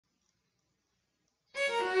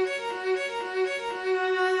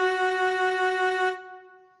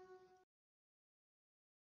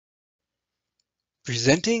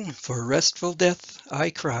Presenting For Restful Death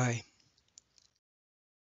I Cry.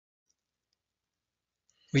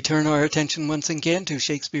 We turn our attention once again to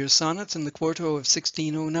Shakespeare's sonnets in the quarto of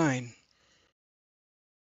 1609.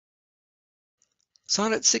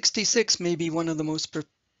 Sonnet 66 may be one of the most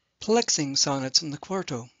perplexing sonnets in the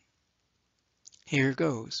quarto. Here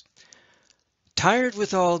goes. Tired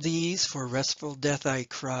with all these, for restful death I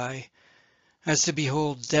cry, as to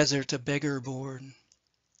behold desert a beggar born,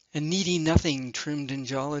 and needy nothing trimmed in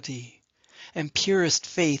jollity, and purest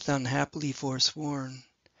faith unhappily forsworn,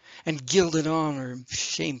 and gilded honor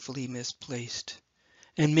shamefully misplaced,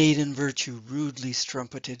 and maiden virtue rudely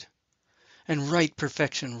strumpeted, and right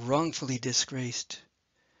perfection wrongfully disgraced,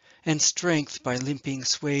 and strength by limping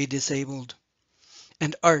sway disabled,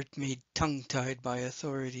 and art made tongue-tied by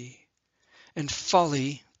authority, and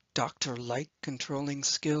folly, doctor-like controlling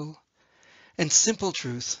skill, and simple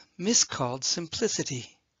truth miscalled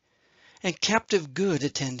simplicity, and captive good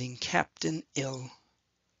attending captain ill.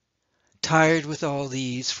 Tired with all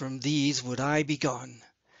these, from these would I be gone,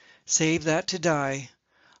 save that to die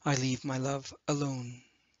I leave my love alone.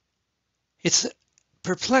 It's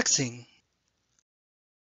perplexing,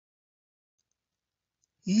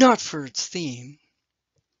 not for its theme,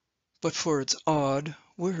 but for its odd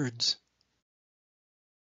words.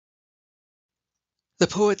 The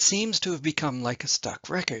poet seems to have become like a stuck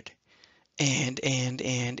record. And.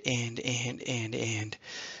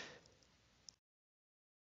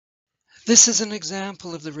 This is an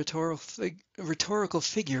example of the rhetorical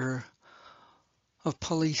figure of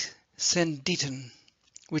polysenditon,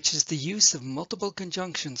 which is the use of multiple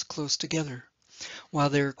conjunctions close together. While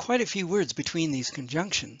there are quite a few words between these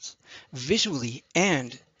conjunctions, visually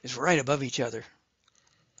 "and" is right above each other.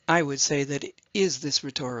 I would say that it is this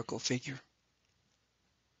rhetorical figure.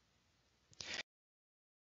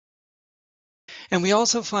 And we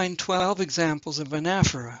also find 12 examples of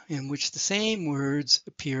anaphora in which the same words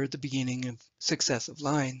appear at the beginning of successive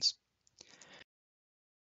lines.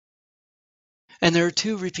 And there are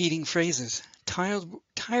two repeating phrases.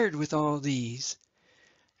 Tired with all these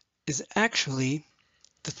is actually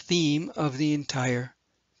the theme of the entire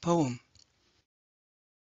poem.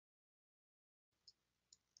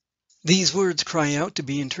 These words cry out to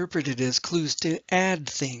be interpreted as clues to add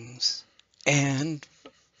things, and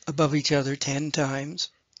above each other 10 times.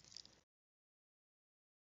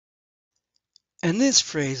 And this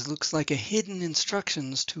phrase looks like a hidden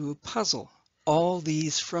instructions to a puzzle. All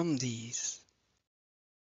these from these.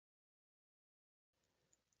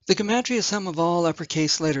 The gematria sum of all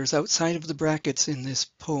uppercase letters outside of the brackets in this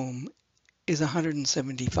poem is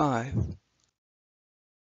 175.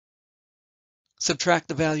 Subtract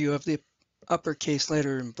the value of the uppercase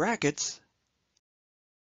letter in brackets,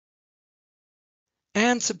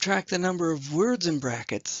 and subtract the number of words in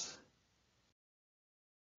brackets.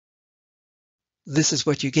 This is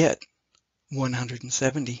what you get,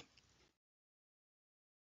 170.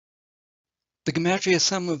 The gematria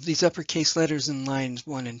sum of these uppercase letters in lines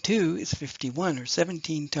 1 and 2 is 51, or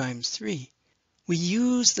 17 times 3. We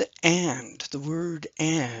use the word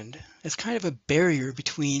and, as kind of a barrier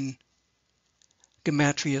between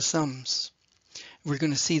gematria sums. We're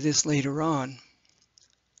going to see this later on.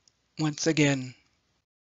 Once again,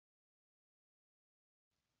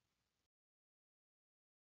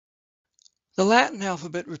 the Latin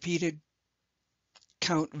alphabet repeated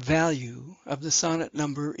count value of the sonnet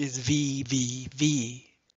number is VVV.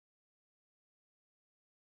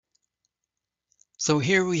 So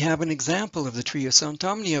here we have an example of the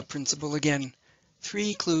triosontomnia principle again,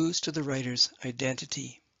 3 clues to the writer's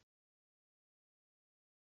identity.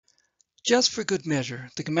 Just for good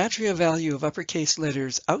measure, the gematria value of uppercase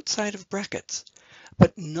letters outside of brackets,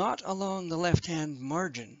 but not along the left-hand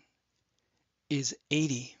margin, is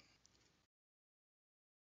 80.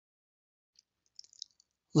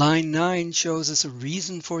 Line 9 shows us a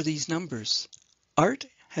reason for these numbers. Art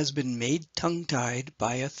has been made tongue-tied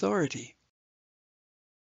by authority.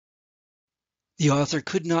 The author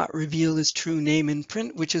could not reveal his true name in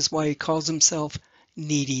print, which is why he calls himself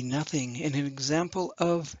needy nothing, in an example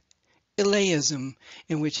of Eleism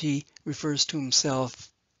in which he refers to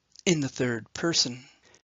himself in the third person.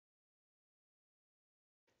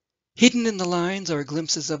 Hidden in the lines are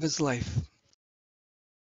glimpses of his life.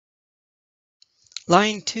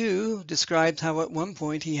 Line 2 describes how at one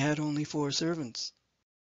point he had only 4 servants.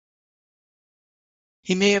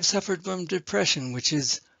 He may have suffered from depression, which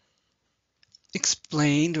is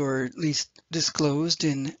explained or at least disclosed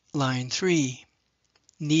in line 3.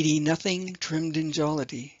 Needy nothing, trimmed in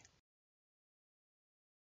jollity.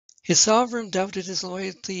 His sovereign doubted his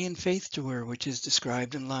loyalty and faith to her, which is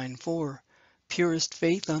described in line 4. purest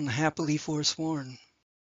faith unhappily forsworn.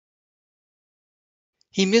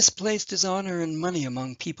 He misplaced his honor and money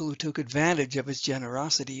among people who took advantage of his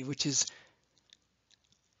generosity, which is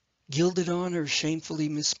gilded honor shamefully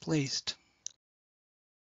misplaced.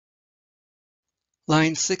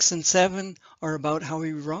 Lines 6 and 7 are about how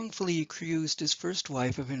he wrongfully accused his first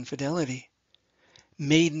wife of infidelity.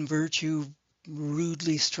 Maiden virtue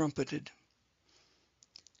rudely strumpeted.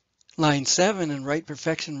 Line 7, and right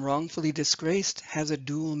perfection wrongfully disgraced, has a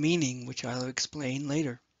dual meaning, which I'll explain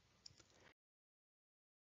later.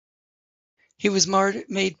 He was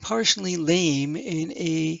made partially lame in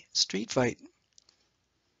a street fight.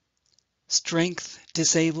 Strength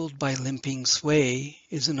disabled by limping sway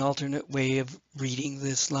is an alternate way of reading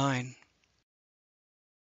this line.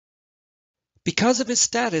 Because of his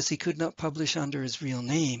status, he could not publish under his real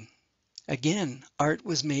name. Again, art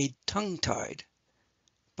was made tongue-tied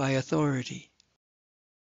by authority.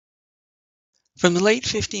 From the late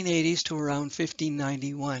 1580s to around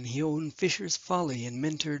 1591, he owned Fisher's Folly and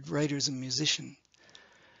mentored writers and musicians.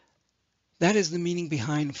 That is the meaning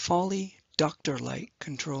behind folly, doctor-like,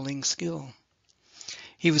 controlling skill.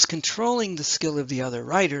 He was controlling the skill of the other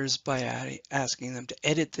writers by asking them to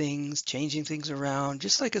edit things, changing things around,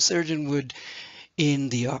 just like a surgeon would in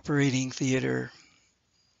the operating theater.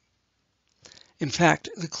 In fact,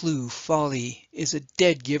 the clue, folly, is a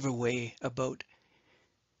dead giveaway about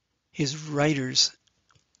his writer's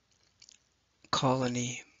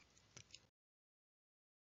colony.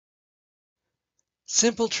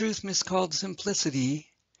 Simple Truth Miscalled Simplicity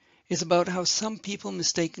is about how some people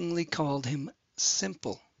mistakenly called him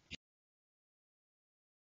simple.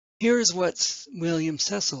 Here is what William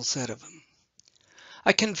Cecil said of him.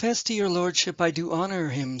 I confess to your lordship I do honour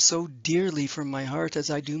him so dearly from my heart as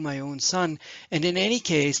I do my own son, and in any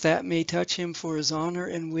case that may touch him for his honour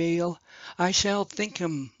and weal, I shall think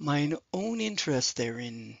him mine own interest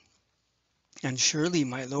therein. And surely,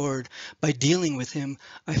 my lord, by dealing with him,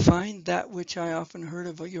 I find that which I often heard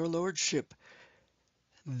of your lordship.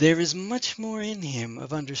 There is much more in him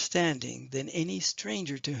of understanding than any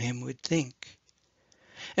stranger to him would think.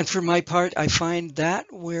 And for my part, I find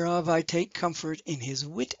that whereof I take comfort in his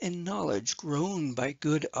wit and knowledge grown by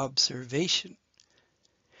good observation.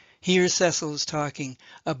 Here Cecil is talking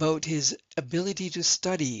about his ability to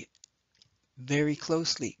study very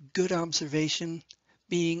closely. Good observation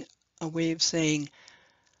being a way of saying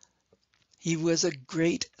he was a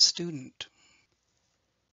great student.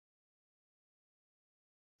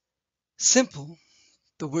 Simple,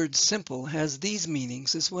 the word simple has these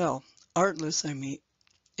meanings as well. Artless,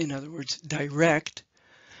 in other words, direct,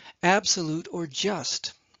 absolute or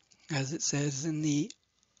just, as it says in the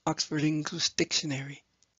Oxford English Dictionary.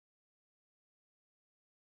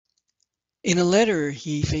 In a letter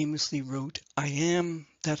he famously wrote, I am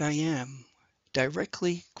that I am,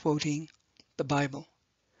 directly quoting the Bible.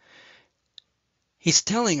 He's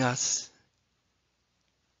telling us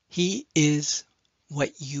he is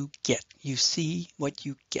what you get. You see what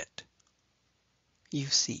you get. You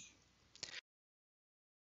see.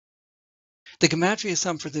 The gematria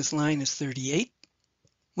sum for this line is 38.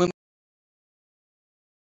 When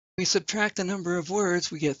we subtract the number of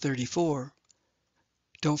words, we get 34.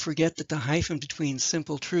 Don't forget that the hyphen between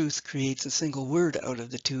simple truth creates a single word out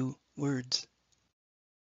of the two words.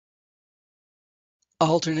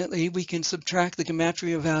 Alternately, we can subtract the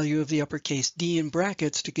gematria value of the uppercase D in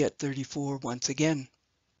brackets to get 34 once again.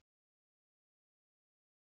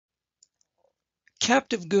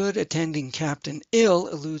 Captive good attending captain ill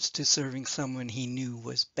alludes to serving someone he knew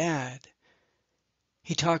was bad.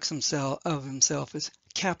 He talks of himself as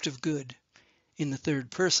captive good in the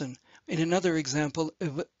third person, in another example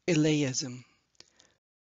of Eleism.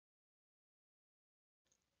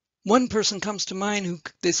 One person comes to mind who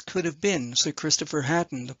this could have been, Sir Christopher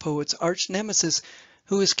Hatton, the poet's arch nemesis,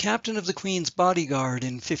 who was captain of the Queen's bodyguard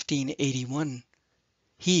in 1581.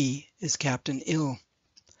 He is Captain Ill.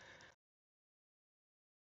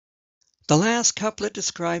 The last couplet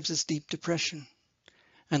describes his deep depression,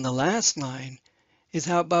 and the last line is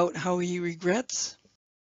about how he regrets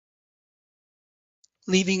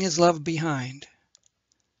leaving his love behind,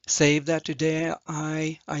 save that today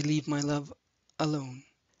I leave my love alone.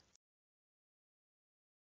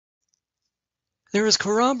 There is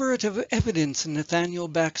corroborative evidence in Nathaniel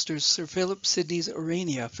Baxter's Sir Philip Sidney's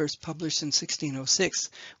Urania, first published in 1606,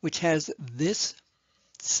 which has this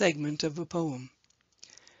segment of a poem.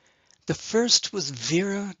 The first was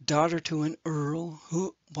Vera, daughter to an earl,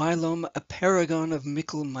 who whilom a paragon of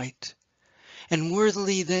mickle might, and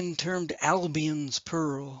worthily then termed Albion's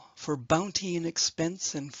pearl, for bounty in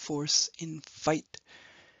expense and force in fight.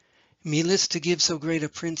 Me list to give so great a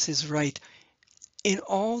prince his right, In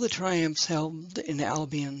all the triumphs held in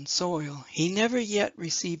Albion soil, he never yet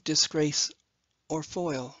received disgrace or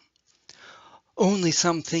foil. Only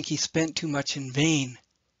some think he spent too much in vain.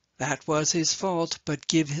 That was his fault, but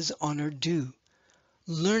give his honour due.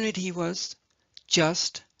 Learned he was,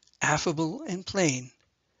 just, affable, and plain.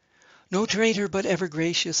 No traitor, but ever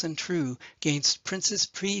gracious and true. 'Gainst princes,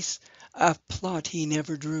 priests, a plot he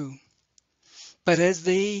never drew. But as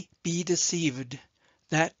they be deceived,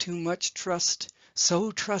 that too much trust,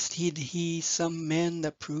 so trusted he some men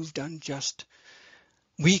that proved unjust.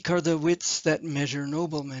 Weak are the wits that measure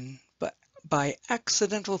noblemen, but by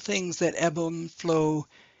accidental things that ebb and flow,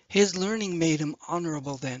 his learning made him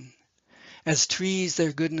honourable then. As trees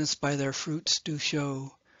their goodness by their fruits do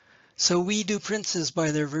show, so we do princes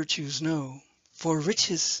by their virtues know. For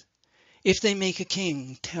riches, if they make a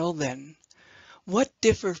king, tell then, what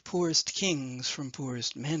differ poorest kings from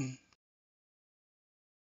poorest men?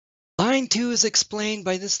 Line 2 is explained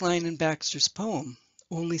by this line in Baxter's poem.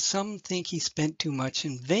 Only some think he spent too much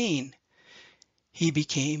in vain. He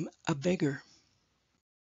became a beggar.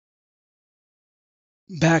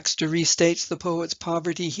 Baxter restates the poet's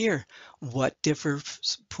poverty here. What differ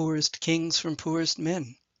poorest kings from poorest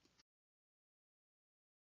men?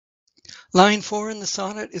 Line 4 in the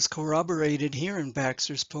sonnet is corroborated here in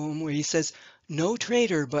Baxter's poem, where he says, no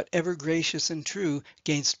traitor, but ever gracious and true,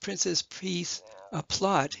 'gainst princes' peace a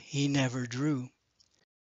plot he never drew.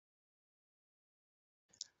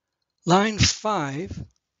 Line 5,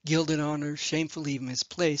 gilded honor shamefully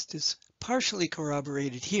misplaced, is partially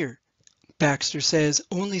corroborated here. Baxter says,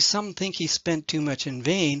 only some think he spent too much in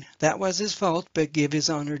vain. That was his fault, but give his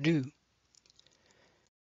honor due.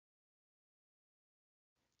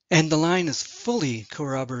 And the line is fully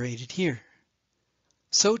corroborated here.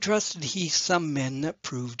 So trusted he some men that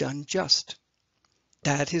proved unjust.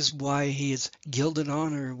 That is why his gilded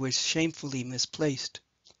honor was shamefully misplaced.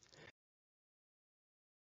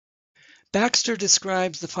 Baxter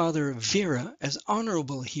describes the father of Vera as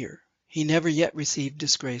honorable here. He never yet received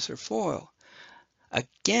disgrace or foil.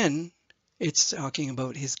 Again, it's talking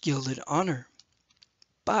about his gilded honor.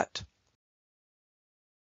 But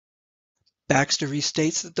Baxter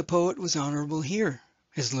restates that the poet was honorable here.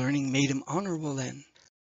 His learning made him honorable then.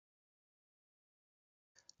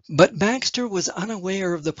 But Baxter was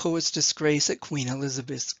unaware of the poet's disgrace at Queen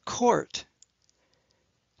Elizabeth's court.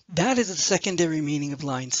 That is the secondary meaning of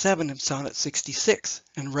line 7 of Sonnet 66,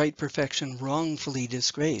 and right perfection wrongfully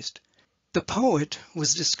disgraced. The poet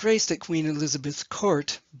was disgraced at Queen Elizabeth's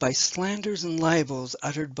court by slanders and libels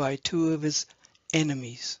uttered by two of his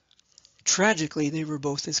enemies. Tragically, they were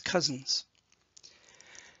both his cousins.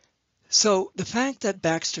 So the fact that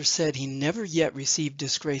Baxter said he never yet received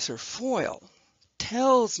disgrace or foil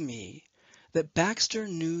tells me that Baxter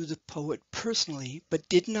knew the poet personally, but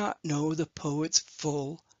did not know the poet's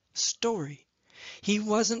full story. He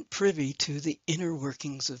wasn't privy to the inner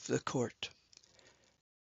workings of the court.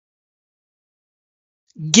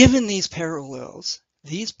 Given these parallels,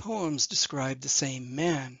 these poems describe the same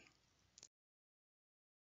man.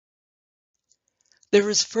 There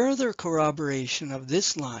is further corroboration of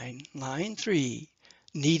this line, line 3,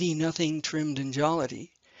 needy nothing trimmed in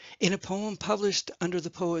jollity, in a poem published under the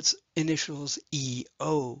poet's initials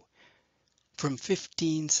E.O. from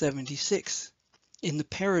 1576 in the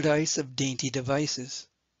Paradise of Dainty Devices.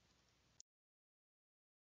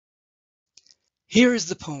 Here is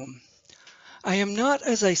the poem. I am not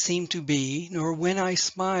as I seem to be, nor when I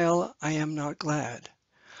smile I am not glad.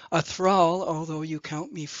 A thrall, although you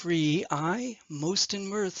count me free, I, most in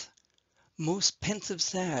mirth, most pensive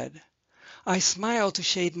sad. I smile to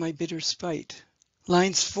shade my bitter spite.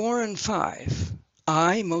 Lines 4 and 5.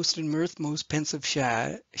 I, most in mirth, most pensive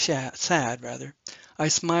sad, I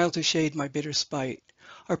smile to shade my bitter spite,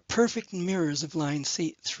 are perfect mirrors of line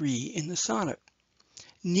 3 in the sonnet.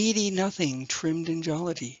 Needy nothing trimmed in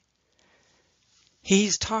jollity.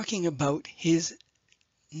 He's talking about his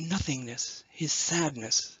nothingness, his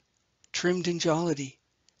sadness, trimmed in jollity.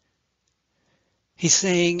 He's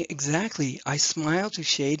saying exactly, I smile to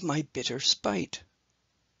shade my bitter spite.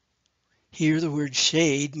 Here the word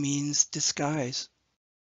shade means disguise.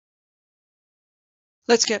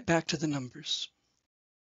 Let's get back to the numbers.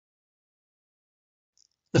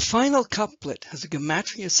 The final couplet has a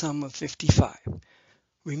gematria sum of 55.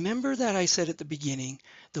 Remember that I said at the beginning,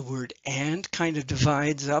 the word and kind of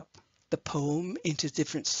divides up the poem into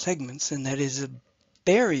different segments, and that is a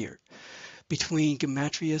barrier between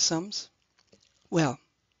gematria sums? Well,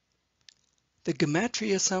 the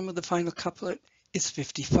gematria sum of the final couplet is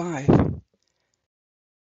 55.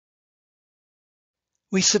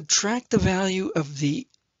 We subtract the value of the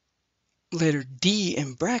letter D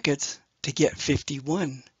in brackets, to get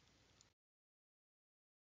 51,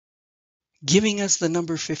 giving us the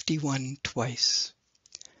number 51 twice.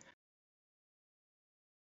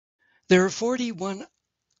 There are 41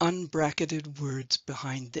 unbracketed words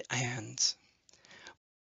behind the ands.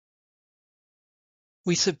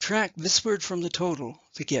 We subtract this word from the total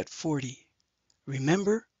to get 40.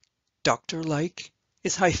 Remember, Dr. Like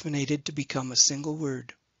is hyphenated to become a single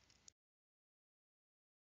word.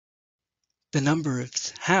 The number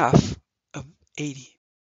is half of 80.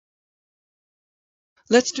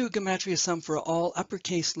 Let's do a gematria sum for all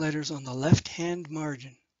uppercase letters on the left-hand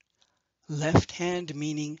margin. Left hand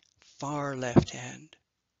meaning far left hand.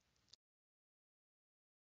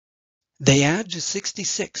 They add to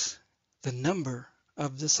 66, the number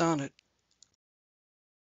of the sonnet.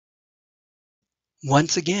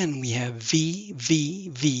 Once again, we have V, V,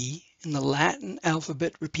 V in the Latin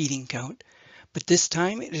alphabet repeating count, but this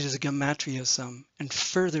time it is a gematria sum and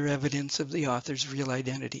further evidence of the author's real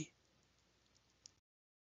identity.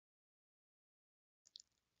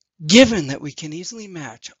 Given that we can easily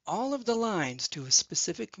match all of the lines to a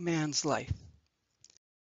specific man's life,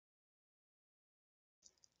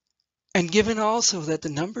 and given also that the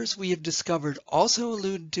numbers we have discovered also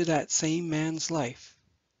allude to that same man's life,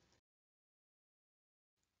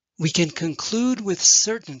 we can conclude with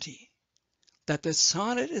certainty that the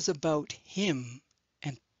sonnet is about him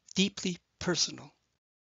and deeply personal.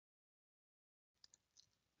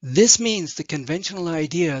 This means the conventional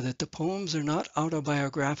idea that the poems are not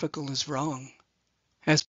autobiographical is wrong.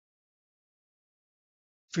 As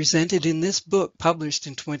presented in this book published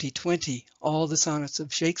in 2020, All the Sonnets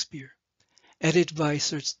of Shakespeare, edited by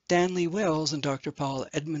Sir Stanley Wells and Dr. Paul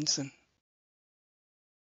Edmondson.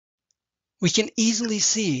 We can easily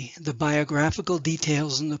see the biographical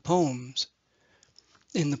details in the poem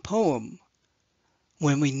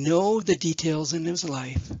when we know the details in his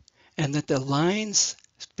life and that the lines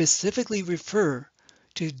specifically refer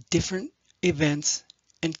to different events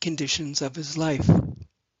and conditions of his life.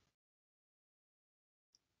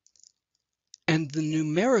 And the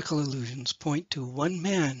numerical allusions point to one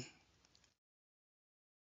man.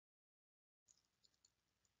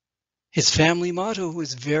 His family motto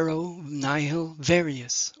was Vero Nihil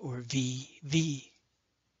Varius, or VV.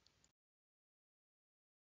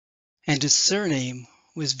 And his surname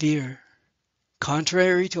was Vere.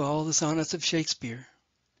 Contrary to all the sonnets of Shakespeare,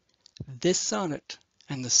 this sonnet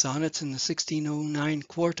and the sonnets in the 1609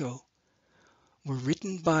 quarto were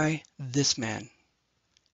written by this man,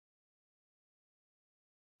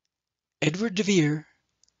 Edward de Vere,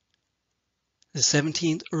 the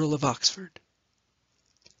 17th Earl of Oxford.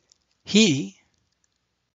 He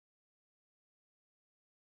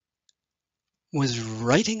was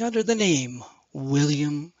writing under the name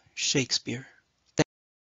William Shakespeare.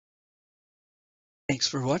 Thanks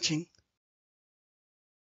for watching.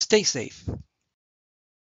 Stay safe.